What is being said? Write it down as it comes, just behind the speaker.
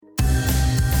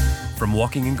From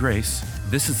Walking in Grace,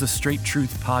 this is the Straight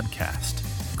Truth Podcast,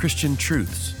 Christian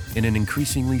truths in an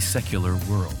increasingly secular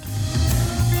world.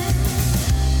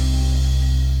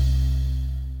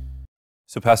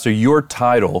 So, Pastor, your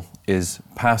title is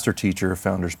Pastor Teacher of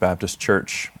Founders Baptist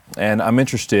Church, and I'm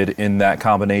interested in that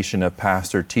combination of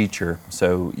pastor teacher.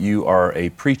 So you are a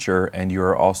preacher and you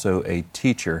are also a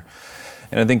teacher.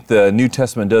 And I think the New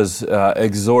Testament does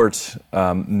exhort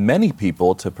many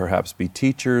people to perhaps be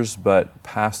teachers, but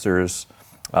pastors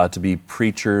to be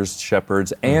preachers,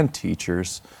 shepherds, and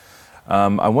teachers.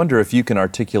 I wonder if you can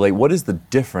articulate what is the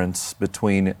difference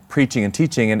between preaching and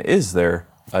teaching, and is there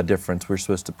a difference? We're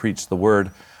supposed to preach the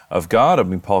Word of God. I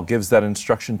mean, Paul gives that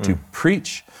instruction to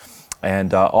preach,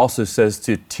 and also says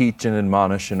to teach and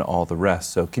admonish and all the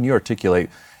rest. So can you articulate,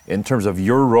 in terms of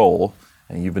your role,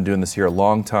 and you've been doing this here a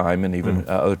long time, and even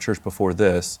other church before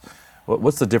this,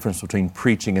 what's the difference between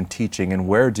preaching and teaching, and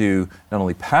where do not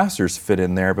only pastors fit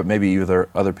in there, but maybe either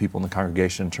other people in the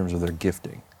congregation in terms of their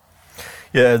gifting?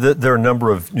 Yeah, there are a number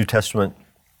of New Testament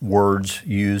words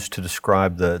used to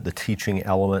describe the teaching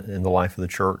element in the life of the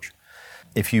church.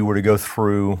 If you were to go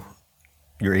through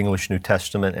your English New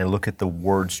Testament and look at the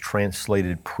words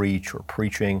translated preach or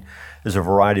preaching, there's a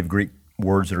variety of Greek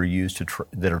words that are used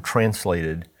that are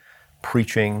translated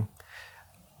preaching.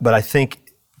 But I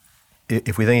think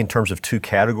if we think in terms of two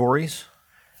categories,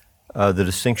 the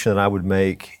distinction that I would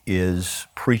make is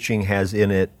preaching has in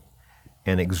it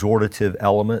an exhortative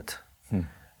element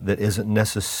that isn't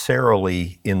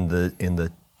necessarily in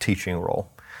the teaching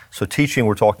role. So teaching,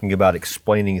 we're talking about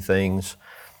explaining things.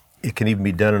 It can even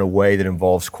be done in a way that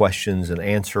involves questions and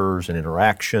answers and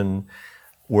interaction,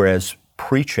 whereas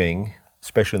preaching,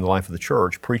 especially in the life of the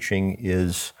church, preaching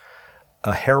is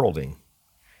a heralding.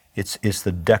 It's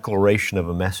the declaration of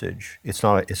a message. It's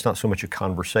not so much a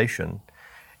conversation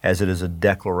as it is a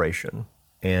declaration.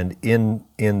 And in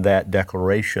that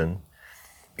declaration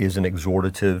is an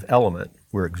exhortative element.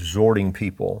 We're exhorting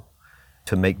people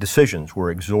to make decisions. We're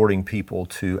exhorting people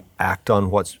to act on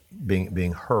what's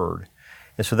being heard.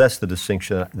 And so that's the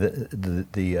distinction,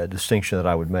 the distinction that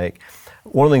I would make.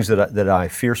 One of the things that I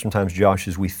fear sometimes, Josh,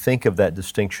 is we think of that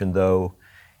distinction, though,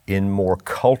 in more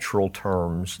cultural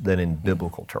terms than in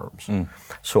biblical terms.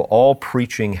 So all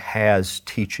preaching has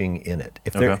teaching in it.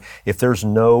 If there's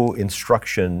no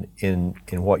instruction in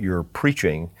what you're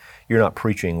preaching, you're not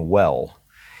preaching well.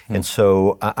 And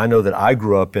so I know that I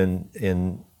grew up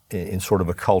in sort of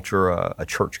a culture, a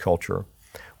church culture,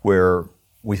 where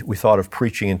we thought of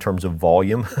preaching in terms of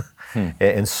volume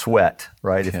and sweat,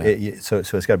 right? So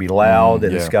it's got to be loud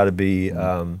and it's got to be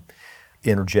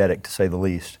energetic, to say the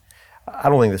least. I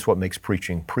don't think that's what makes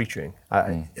preaching.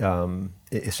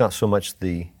 It's not so much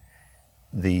the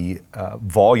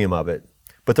volume of it,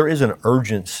 but there is an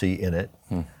urgency in it.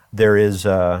 There is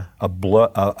a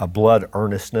blood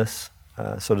earnestness,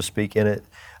 so to speak, in it,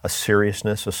 a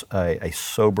seriousness, a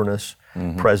soberness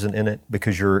present in it,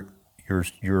 because you're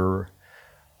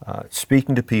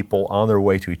speaking to people on their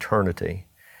way to eternity,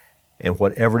 and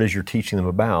whatever it is you're teaching them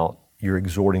about, you're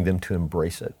exhorting them to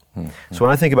embrace it. So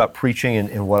when I think about preaching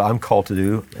and what I'm called to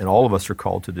do, and all of us are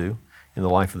called to do in the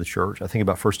life of the church, I think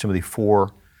about 1 Timothy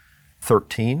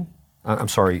 4:13.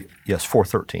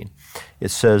 4:13.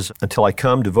 It says, "Until I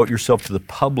come, devote yourself to the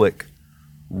public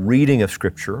reading of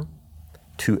Scripture,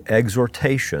 to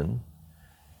exhortation,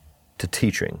 to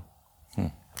teaching."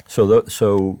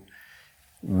 So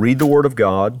read the Word of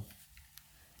God,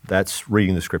 that's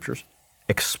reading the Scriptures.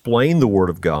 Explain the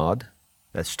Word of God,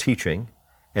 that's teaching,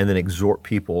 and then exhort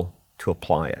people to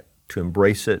apply it, to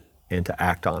embrace it, and to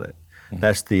act on it.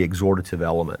 That's the exhortative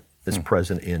element that's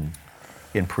present in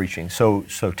preaching. So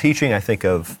teaching, I think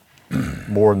of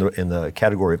more in the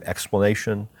category of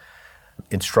explanation,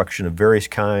 instruction of various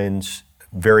kinds,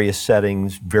 various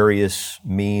settings, various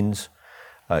means,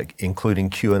 including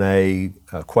Q&A,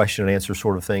 question and answer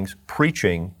sort of things.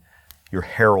 Preaching, you're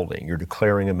heralding, you're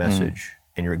declaring a message,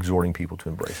 and you're exhorting people to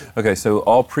embrace it. Okay, so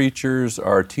all preachers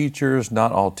are teachers,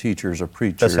 not all teachers are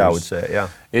preachers. That's how I would say it, yeah.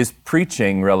 Is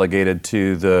preaching relegated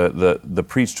to the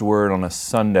preached word on a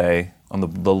Sunday, on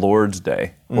the Lord's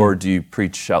Day, or do you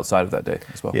preach outside of that day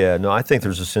as well? Yeah, no, I think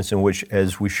there's a sense in which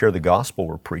as we share the gospel,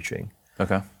 we're preaching.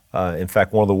 Okay. In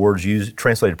fact, one of the words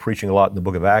translated preaching a lot in the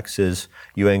book of Acts is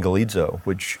euangelizo,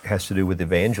 which has to do with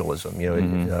evangelism,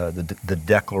 the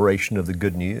declaration of the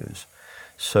good news.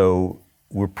 So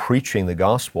we're preaching the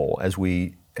gospel as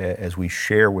we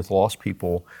share with lost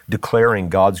people, declaring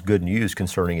God's good news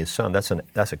concerning His Son. That's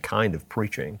a kind of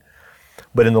preaching.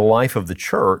 But in the life of the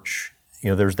church,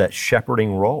 there's that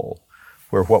shepherding role,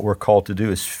 where what we're called to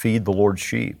do is feed the Lord's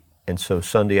sheep. And so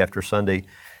Sunday after Sunday,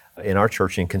 in our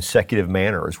church in consecutive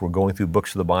manner as we're going through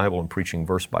books of the Bible and preaching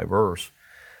verse by verse.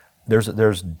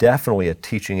 There's definitely a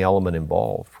teaching element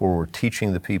involved where we're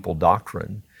teaching the people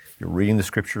doctrine. You're reading the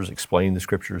Scriptures, explaining the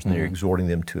Scriptures, and then you're exhorting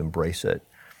them to embrace it.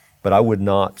 But I would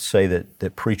not say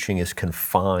that preaching is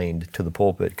confined to the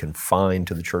pulpit, confined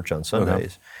to the church on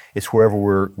Sundays. Okay. It's wherever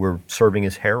we're serving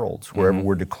as heralds, wherever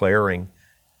we're declaring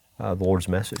the Lord's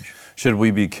message. Should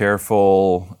we be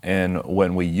careful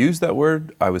when we use that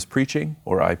word, I was preaching,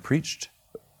 or I preached?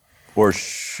 Or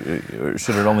should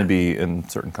it only be in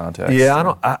certain contexts?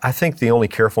 Yeah, I think the only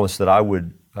carefulness that I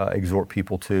would exhort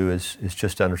people to is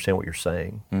just to understand what you're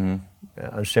saying.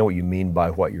 Understand what you mean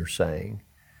by what you're saying.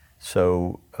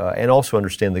 So, and also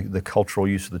understand the cultural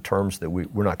use of the terms, that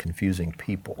we're not confusing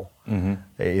people.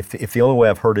 If the only way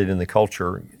I've heard it in the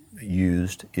culture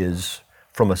used is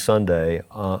from a Sunday,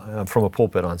 from a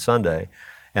pulpit on Sunday,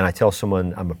 and I tell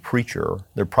someone I'm a preacher,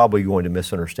 they're probably going to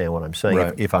misunderstand what I'm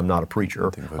saying if I'm not a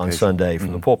preacher on Sunday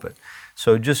from the pulpit.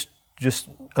 So just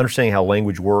understanding how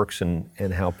language works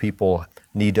and how people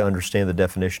need to understand the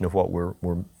definition of what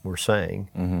we're saying,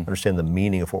 understand the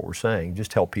meaning of what we're saying,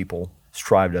 just help people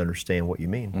strive to understand what you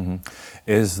mean.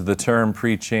 Is the term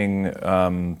preaching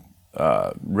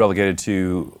relegated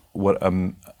to what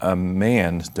a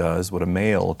man does, what a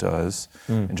male does,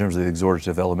 in terms of the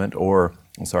exhortative element? Or,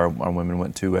 our women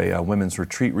went to a women's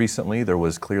retreat recently. There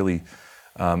was clearly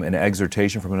an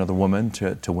exhortation from another woman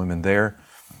to women there,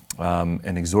 an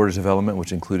exhortative element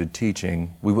which included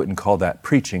teaching. We wouldn't call that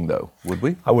preaching, though, would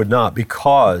we? I would not,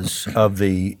 because of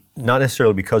not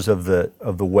necessarily because of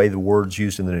the way the word's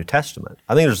used in the New Testament.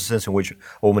 I think there's a sense in which a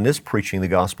woman is preaching the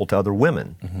gospel to other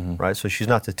women, right? So she's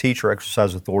not to teach or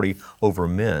exercise authority over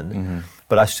men,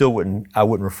 but I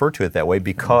wouldn't refer to it that way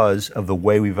because of the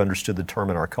way we've understood the term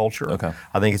in our culture. Okay.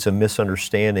 I think it's a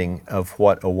misunderstanding of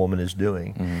what a woman is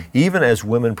doing. Even as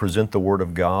women present the Word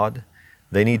of God,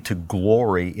 they need to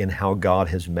glory in how God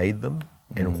has made them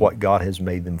and what God has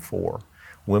made them for.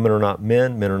 Women are not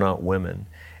men, men are not women.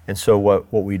 And so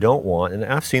what we don't want, and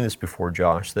I've seen this before,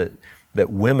 Josh, that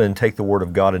women take the Word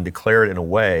of God and declare it in a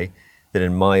way that,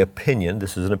 in my opinion,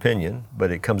 this is an opinion,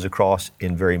 but it comes across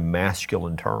in very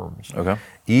masculine terms. Okay.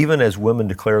 Even as women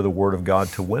declare the Word of God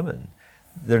to women,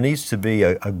 there needs to be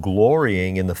a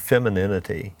glorying in the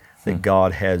femininity that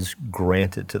God has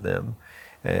granted to them.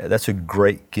 That's a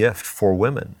great gift for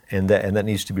women, and that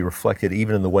needs to be reflected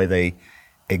even in the way they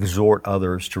exhort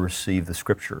others to receive the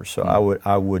Scriptures. So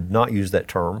I would not use that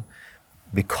term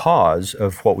because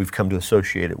of what we've come to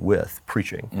associate it with,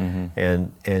 preaching.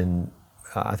 And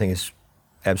I think it's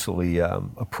absolutely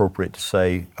appropriate to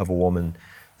say of a woman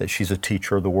that she's a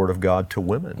teacher of the Word of God to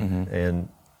women,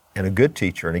 and a good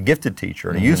teacher, and a gifted teacher,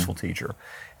 and a useful teacher.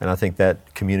 And I think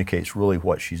that communicates really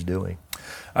what she's doing.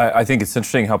 I think it's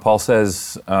interesting how Paul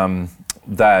says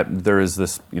that there is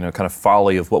this, kind of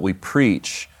folly of what we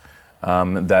preach,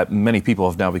 that many people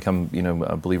have now become,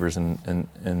 believers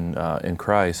in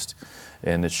Christ,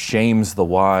 and it shames the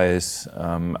wise.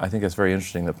 I think it's very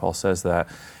interesting that Paul says that.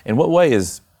 In what way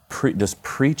does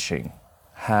preaching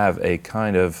have a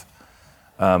kind of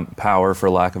power, for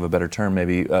lack of a better term,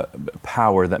 maybe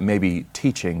power that maybe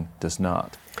teaching does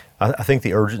not? I think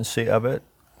the urgency of it,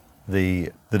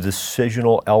 the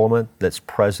decisional element that's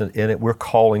present in it. We're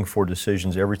calling for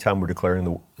decisions every time we're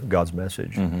declaring God's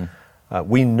message.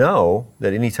 We know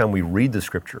that anytime we read the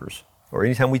Scriptures or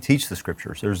anytime we teach the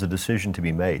Scriptures, there's a decision to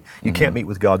be made. You can't meet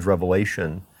with God's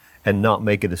revelation and not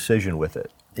make a decision with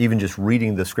it. Even just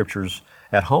reading the Scriptures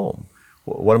at home,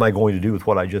 what am I going to do with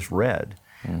what I just read?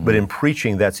 But in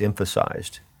preaching, that's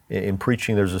emphasized. In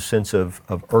preaching, there's a sense of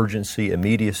urgency,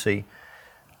 immediacy.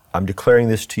 I'm declaring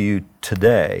this to you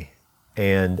today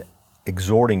and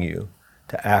exhorting you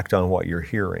to act on what you're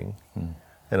hearing.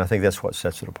 And I think that's what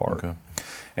sets it apart. Okay.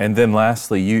 And then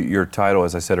lastly, your title,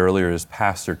 as I said earlier, is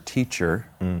pastor teacher.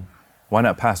 Why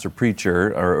not pastor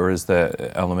preacher, or is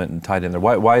the element tied in there?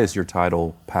 Why is your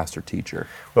title pastor teacher?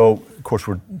 Well, of course,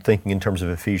 we're thinking in terms of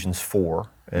Ephesians 4,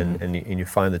 and you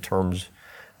find the terms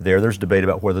there. There's debate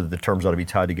about whether the terms ought to be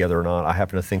tied together or not. I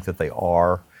happen to think that they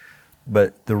are.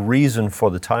 But the reason for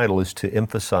the title is to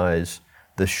emphasize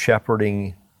the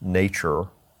shepherding nature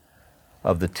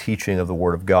of the teaching of the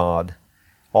Word of God,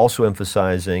 also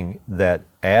emphasizing that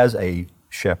as a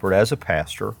shepherd, as a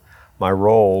pastor, my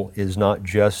role is not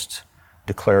just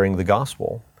declaring the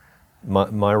gospel.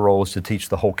 My role is to teach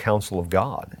the whole counsel of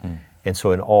God. And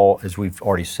so in all, as we've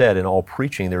already said, in all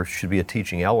preaching, there should be a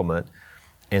teaching element.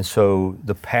 And so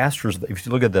the pastors, if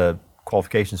you look at the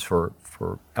qualifications for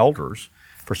elders,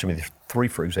 1 Timothy 3,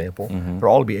 for example, they're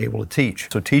all to be able to teach.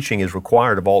 So teaching is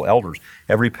required of all elders.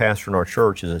 Every pastor in our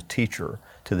church is a teacher,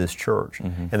 to this church.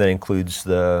 And that includes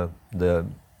the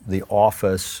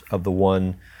office of the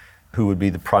one who would be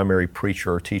the primary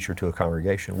preacher or teacher to a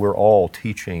congregation. We're all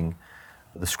teaching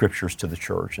the scriptures to the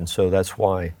church, and so that's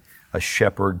why a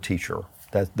shepherd teacher,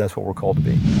 that's what we're called to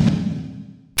be.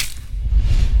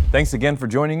 Thanks again for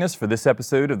joining us for this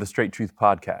episode of the Straight Truth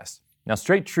Podcast. Now,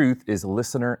 Straight Truth is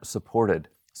listener supported.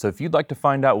 So if you'd like to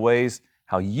find out ways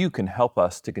how you can help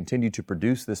us to continue to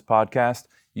produce this podcast,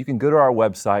 you can go to our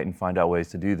website and find out ways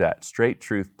to do that,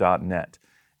 straighttruth.net.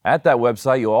 At that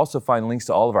website, you'll also find links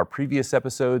to all of our previous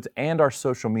episodes and our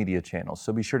social media channels,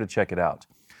 so be sure to check it out.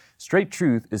 Straight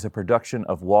Truth is a production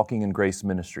of Walking in Grace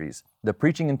Ministries, the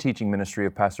preaching and teaching ministry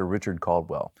of Pastor Richard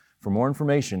Caldwell. For more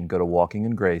information, go to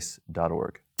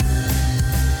walkingingrace.org.